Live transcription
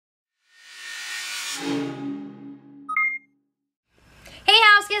Hey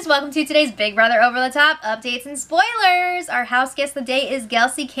house guests, welcome to today's Big Brother Over the Top updates and spoilers. Our house guest of the day is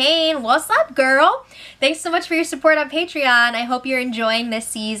Kelsey Kane. What's up, girl? Thanks so much for your support on Patreon. I hope you're enjoying this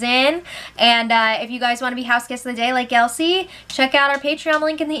season. And if you guys want to be house guest of the day like Kelsey, check out our Patreon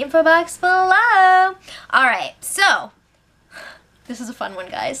link in the info box below. Alright, so this is a fun one,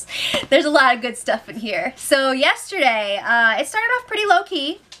 guys. There's a lot of good stuff in here. So yesterday, it started off pretty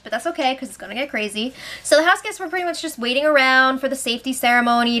low-key, but that's okay because it's going to get crazy. So the house guests were pretty much just waiting around for the safety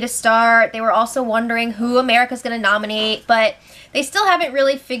ceremony to start. They were also wondering who America's going to nominate, but they still haven't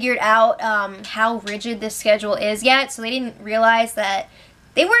really figured out how rigid this schedule is yet, so they didn't realize that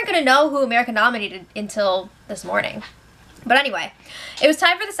they weren't going to know who America nominated until this morning. But anyway, it was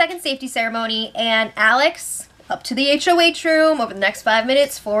time for the second safety ceremony, and Alex up to the HOH room over the next 5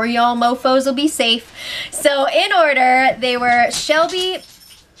 minutes. 4 y'all mofos will be safe. So in order, they were Shelby,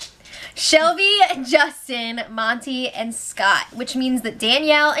 Justin, Monty, and Scott, which means that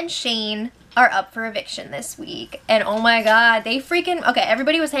Danielle and Shane are up for eviction this week. And oh my god, they freaking... Okay,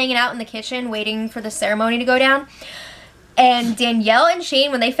 everybody was hanging out in the kitchen waiting for the ceremony to go down. And Danielle and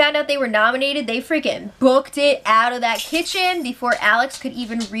Shane, when they found out they were nominated, they freaking booked it out of that kitchen before Alex could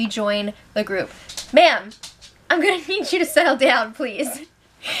even rejoin the group. Ma'am, I'm gonna need you to settle down, please.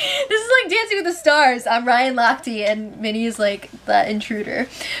 This is like Dancing with the Stars. I'm Ryan Lochte and Minnie is like the intruder.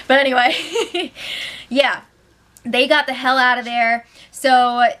 But anyway, yeah, they got the hell out of there.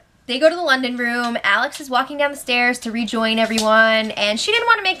 So they go to the London room. Alex is walking down the stairs to rejoin everyone, and she didn't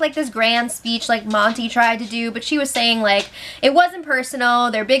want to make like this grand speech like Monty tried to do, but she was saying like it wasn't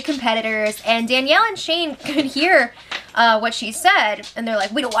personal, they're big competitors, and Danielle and Shane could hear what she said, and they're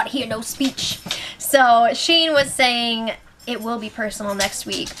like, we don't want to hear no speech. So Shane was saying it will be personal next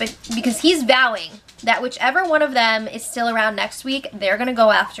week, but because he's vowing that whichever one of them is still around next week, they're gonna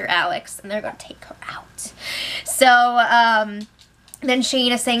go after Alex and they're gonna take her out. So then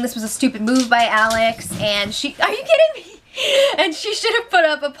Shane is saying this was a stupid move by Alex, and she, are you kidding me? And she should have put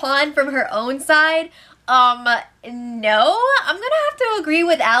up a pawn from her own side. No, I'm gonna have to agree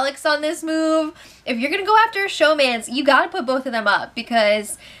with Alex on this move. If you're gonna go after a showmance, you gotta put both of them up,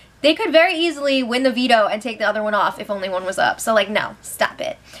 because they could very easily win the veto and take the other one off if only one was up. So like, no, stop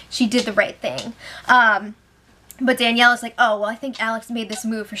it. She did the right thing. But Danielle is like, oh, well, I think Alex made this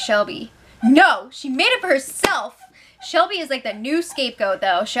move for Shelby. No, she made it for herself. Shelby is like the new scapegoat,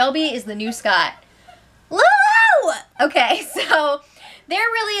 though. Shelby is the new Scott. Woo! Okay, so they're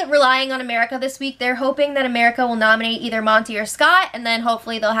really relying on America this week. They're hoping that America will nominate either Monty or Scott, and then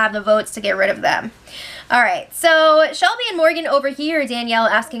hopefully they'll have the votes to get rid of them. Alright, so Shelby and Morgan overhear Danielle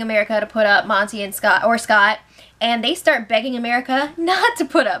asking America to put up Monty and Scott, and they start begging America not to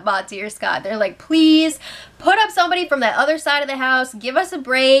put up Monty or Scott. They're like, please, put up somebody from that other side of the house, give us a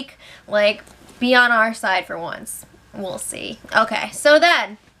break, like, be on our side for once. We'll see. Okay, so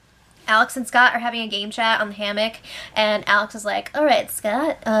then Alex and Scott are having a game chat on the hammock, and Alex is like, alright,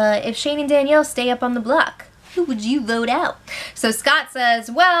 Scott, if Shane and Danielle stay up on the block, who would you vote out? So Scott says,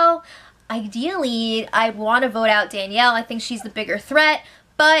 well, ideally, I'd want to vote out Danielle. I think she's the bigger threat,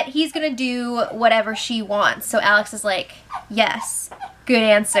 but he's going to do whatever she wants. So Alex is like, yes, good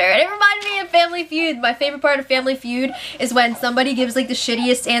answer. And it reminded me of Family Feud. My favorite part of Family Feud is when somebody gives like the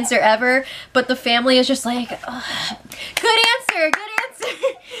shittiest answer ever, but the family is just like, ugh, good answer, good answer.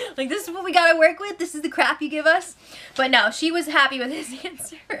 Like, this is what we got to work with. This is the crap you give us. But no, she was happy with his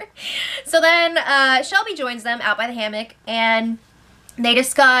answer. So then Shelby joins them out by the hammock, and they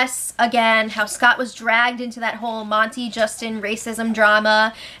discuss, again, how Scott was dragged into that whole Monty-Justin racism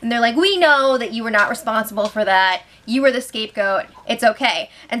drama. And they're like, we know that you were not responsible for that. You were the scapegoat. It's okay.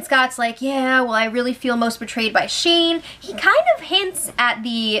 And Scott's like, yeah, well, I really feel most betrayed by Shane. He kind of hints at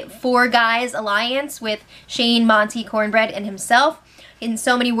the four guys alliance with Shane, Monty, Cornbread, and himself in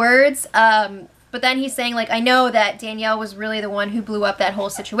so many words. But then he's saying, like, I know that Danielle was really the one who blew up that whole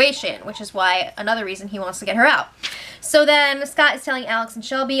situation, which is why another reason he wants to get her out. So then Scott is telling Alex and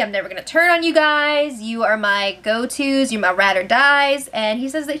Shelby, I'm never going to turn on you guys. You are my go-tos. You're my ride or dies. And he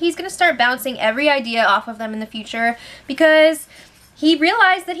says that he's going to start bouncing every idea off of them in the future because he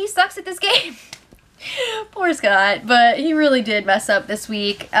realized that he sucks at this game. Poor Scott, but he really did mess up this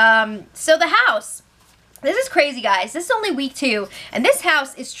week. So the house. This is crazy, guys. This is only week 2, and this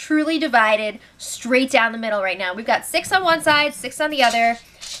house is truly divided straight down the middle right now. We've got 6 on one side, 6 on the other.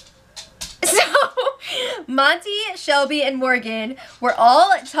 So, Monty, Shelby, and Morgan were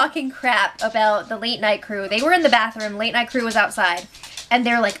all talking crap about the late night crew. They were in the bathroom, late night crew was outside. And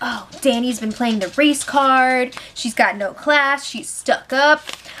they're like, oh, Danny's been playing the race card. She's got no class. She's stuck up.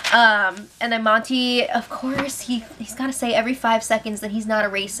 And then Monty, of course, he's got to say every 5 seconds that he's not a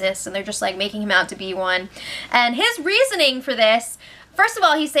racist, and they're just like making him out to be one. And his reasoning for this, first of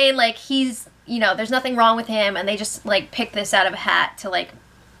all, he's saying like he's, you know, there's nothing wrong with him, and they just like picked this out of a hat to like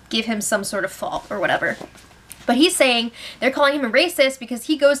give him some sort of fault or whatever. But he's saying they're calling him a racist because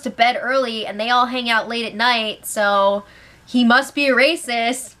he goes to bed early and they all hang out late at night, so he must be a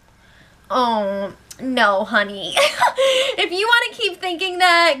racist. Oh, no, honey. If you want to keep thinking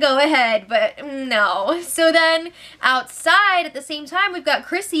that, go ahead, but no. So then outside at the same time, we've got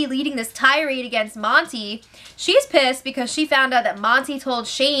Chrissy leading this tirade against Monty. She's pissed because she found out that Monty told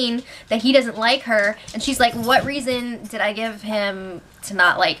Shane that he doesn't like her, and she's like, what reason did I give him to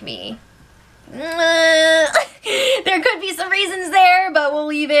not like me? There could be some reasons there, but we'll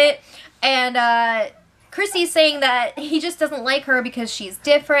leave it. And Chrissy's saying that he just doesn't like her because she's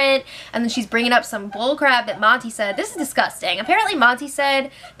different, and then she's bringing up some bullcrap that Monty said. This is disgusting. Apparently Monty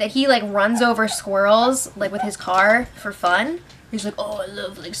said that he like runs over squirrels like with his car for fun. He's like, oh, I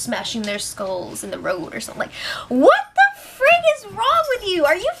love like smashing their skulls in the road or something. Like, what the frig is wrong with you?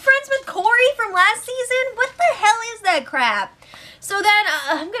 Are you friends with Corey from last season? What the hell is that crap? So then,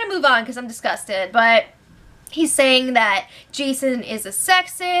 I'm gonna move on because I'm disgusted, but he's saying that Jason is a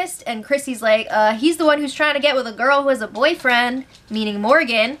sexist, and Chrissy's like, he's the one who's trying to get with a girl who has a boyfriend, meaning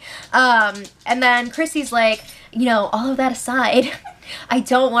Morgan, and then Chrissy's like, you know, all of that aside, I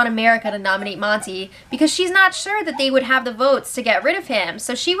don't want America to nominate Monty because she's not sure that they would have the votes to get rid of him,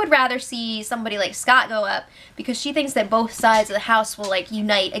 so she would rather see somebody like Scott go up because she thinks that both sides of the house will, like,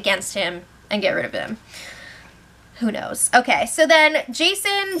 unite against him and get rid of him. Who knows? Okay, so then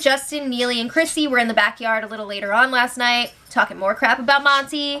Jason, Justin, Neely, and Chrissy were in the backyard a little later on last night, talking more crap about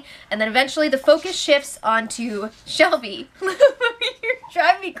Monty, and then eventually the focus shifts onto Shelby. You're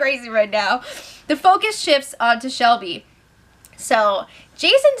driving me crazy right now. The focus shifts onto Shelby. So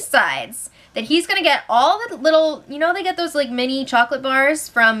Jason decides that he's gonna get all the little, you know, they get those like mini chocolate bars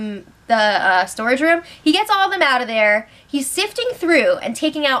from the storage room. He gets all of them out of there. He's sifting through and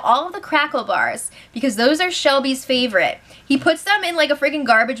taking out all of the crackle bars because those are Shelby's favorite. He puts them in like a freaking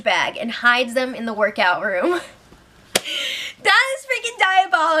garbage bag and hides them in the workout room. That is freaking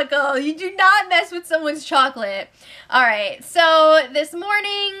diabolical. You do not mess with someone's chocolate. Alright, so this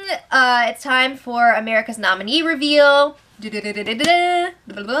morning, it's time for America's nominee reveal.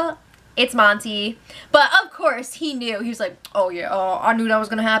 It's Monty. But of course, he knew. He was like, oh yeah, I knew that was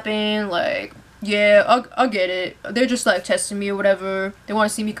gonna happen. Like, yeah, I get it. They're just like testing me or whatever. They want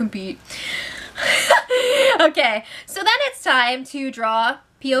to see me compete. Okay, so then it's time to draw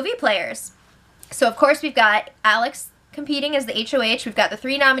POV players. So of course we've got Alex competing as the HOH. We've got the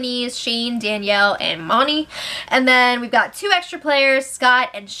 3 nominees, Shane, Danielle, and Monty. And then we've got 2 extra players, Scott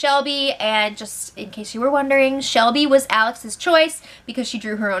and Shelby. And just in case you were wondering, Shelby was Alex's choice because she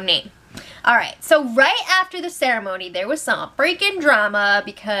drew her own name. Alright, so right after the ceremony, there was some freaking drama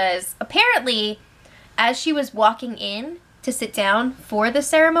because apparently, as she was walking in to sit down for the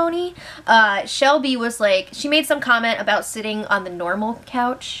ceremony, Shelby was like, she made some comment about sitting on the normal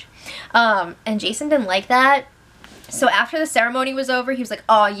couch, and Jason didn't like that. So after the ceremony was over, he was like,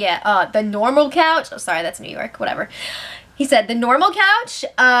 oh yeah, the normal couch, oh sorry, that's New York, whatever. He said, the normal couch,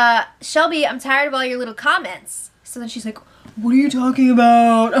 Shelby, I'm tired of all your little comments. So then she's like, what are you talking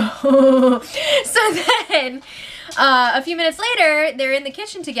about? So then, a few minutes later, they're in the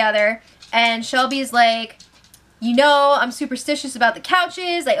kitchen together, and Shelby's like, you know, I'm superstitious about the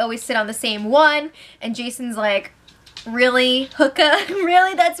couches. I always sit on the same one. And Jason's like, really, Hookah?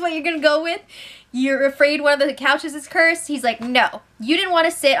 Really? That's what you're gonna go with? You're afraid one of the couches is cursed? He's like, no. You didn't want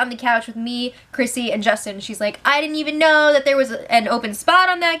to sit on the couch with me, Chrissy, and Justin. She's like, I didn't even know that there was an open spot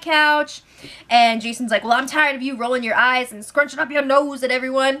on that couch. And Jason's like, well, I'm tired of you rolling your eyes and scrunching up your nose at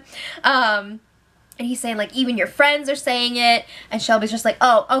everyone. And he's saying, like, even your friends are saying it. And Shelby's just like,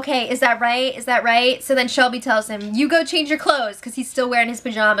 oh, okay, is that right? Is that right? So then Shelby tells him, you go change your clothes, because he's still wearing his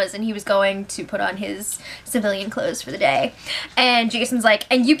pajamas, and he was going to put on his civilian clothes for the day. And Jason's like,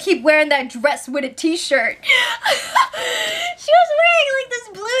 and you keep wearing that dress with a t-shirt. She was wearing, like, this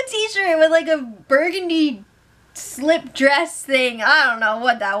blue t-shirt with, like, a burgundy slip dress thing. I don't know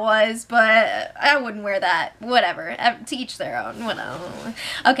what that was, but I wouldn't wear that. Whatever. To each their own. Whatever.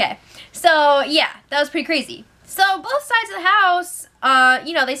 Okay. So, yeah, that was pretty crazy. So, both sides of the house,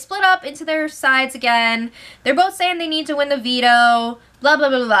 you know, they split up into their sides again. They're both saying they need to win the veto. Blah, blah,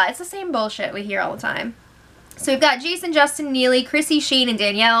 blah, blah. It's the same bullshit we hear all the time. So we've got Jason, Justin, Neely, Chrissy, Shane, and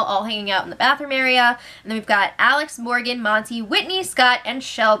Danielle all hanging out in the bathroom area. And then we've got Alex, Morgan, Monty, Whitney, Scott, and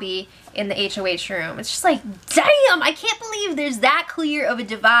Shelby in the HOH room. It's just like, damn, I can't believe there's that clear of a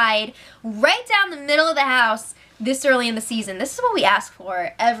divide right down the middle of the house this early in the season. This is what we ask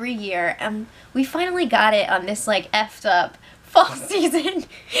for every year, and we finally got it on this like effed up fall season.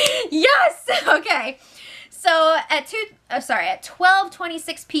 Yes. Okay. So at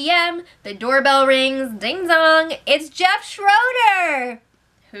 12:26 p.m. the doorbell rings. Ding dong. It's Jeff Schroeder.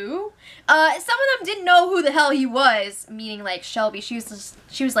 Who? Some of them didn't know who the hell he was, meaning like Shelby. She was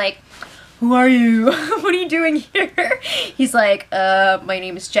like, "Who are you? What are you doing here?" He's like, my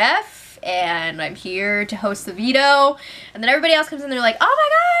name is Jeff, and I'm here to host the veto." And then everybody else comes in, and they're like, "Oh my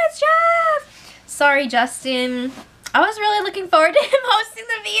god, it's Jeff!" Sorry, Justin. I was really looking forward to him hosting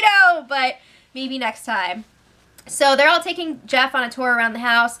the veto, but maybe next time. So they're all taking Jeff on a tour around the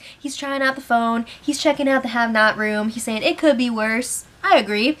house. He's trying out the phone. He's checking out the have-not room. He's saying, it could be worse. I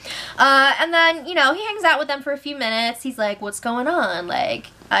agree. And then, you know, he hangs out with them for a few minutes. He's like, what's going on? Like,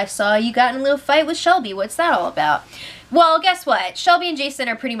 I saw you got in a little fight with Shelby. What's that all about? Well, guess what? Shelby and Jason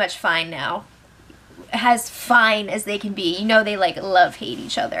are pretty much fine now. As fine as they can be. You know they, like, love-hate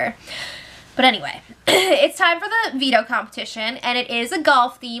each other. But anyway, it's time for the veto competition, and it is a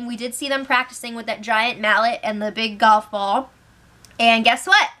golf theme. We did see them practicing with that giant mallet and the big golf ball. And guess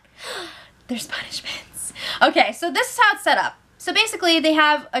what? There's punishments. Okay, so this is how it's set up. So basically, they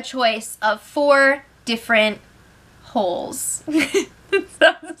have a choice of 4 different holes. It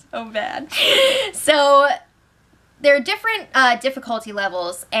sounds so bad. So there are different difficulty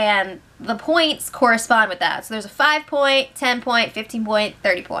levels, and the points correspond with that. So there's a 5-point, 10-point, 15-point,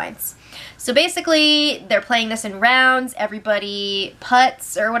 30 points. So basically, they're playing this in rounds. Everybody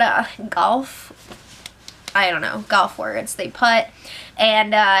putts, or what, golf? I don't know, golf words. They putt,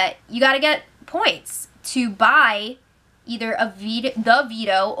 and you gotta get points to buy either the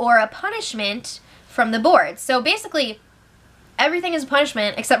veto or a punishment from the board. So basically, everything is a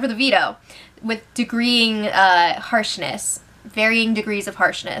punishment except for the veto, with varying degrees of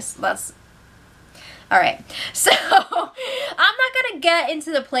harshness. That's alright. So, I'm not gonna get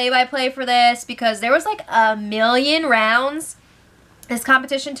into the play-by-play for this because there was like a million rounds. This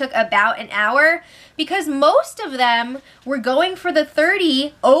competition took about an hour because most of them were going for the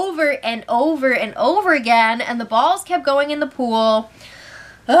 30 over and over and over again, and the balls kept going in the pool.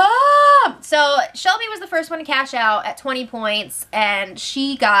 So Shelby was the first one to cash out at 20 points, and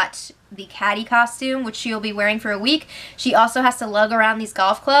she got the caddy costume, which she'll be wearing for a week. She also has to lug around these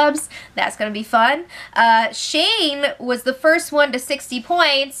golf clubs. That's going to be fun. Shane was the first one to 60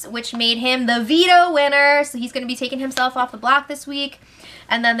 points, which made him the veto winner, so he's going to be taking himself off the block this week.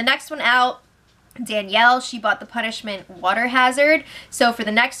 And then the next one out, Danielle, she bought the punishment water hazard. So for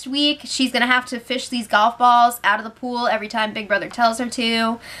the next week, she's going to have to fish these golf balls out of the pool every time Big Brother tells her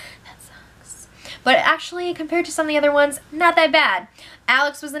to. That sucks. But actually, compared to some of the other ones, not that bad.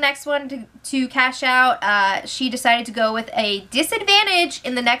 Alex was the next one to cash out. She decided to go with a disadvantage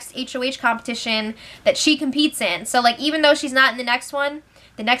in the next HOH competition that she competes in. So like, even though she's not in the next one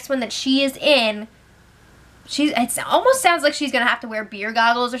that she is in, it almost sounds like she's gonna have to wear beer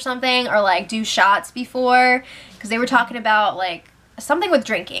goggles or something, or like do shots before, because they were talking about like something with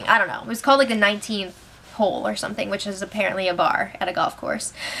drinking. I don't know. It was called like the 19th hole or something, which is apparently a bar at a golf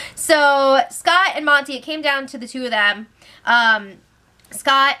course. So Scott and Monty, it came down to the two of them.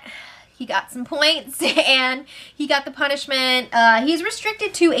 Scott, he got some points and he got the punishment. He's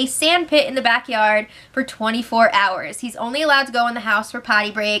restricted to a sand pit in the backyard for 24 hours. He's only allowed to go in the house for potty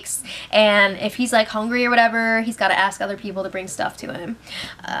breaks, and if he's like hungry or whatever, he's got to ask other people to bring stuff to him.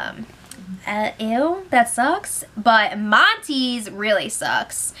 Ew, that sucks. But Monty's really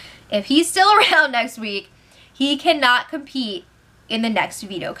sucks. If he's still around next week, he cannot compete in the next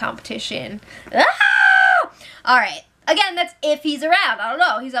veto competition. Ah! Alright. Again, that's if he's around. I don't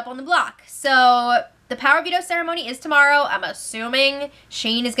know. He's up on the block. So the power veto ceremony is tomorrow. I'm assuming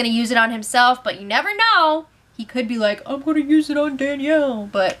Shane is going to use it on himself, but you never know. He could be like, I'm going to use it on Danielle.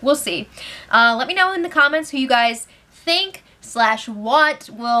 But we'll see. Let me know in the comments who you guys think /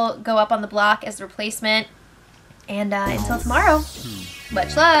 want will go up on the block as the replacement. And until tomorrow,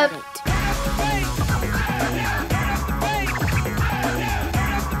 much love.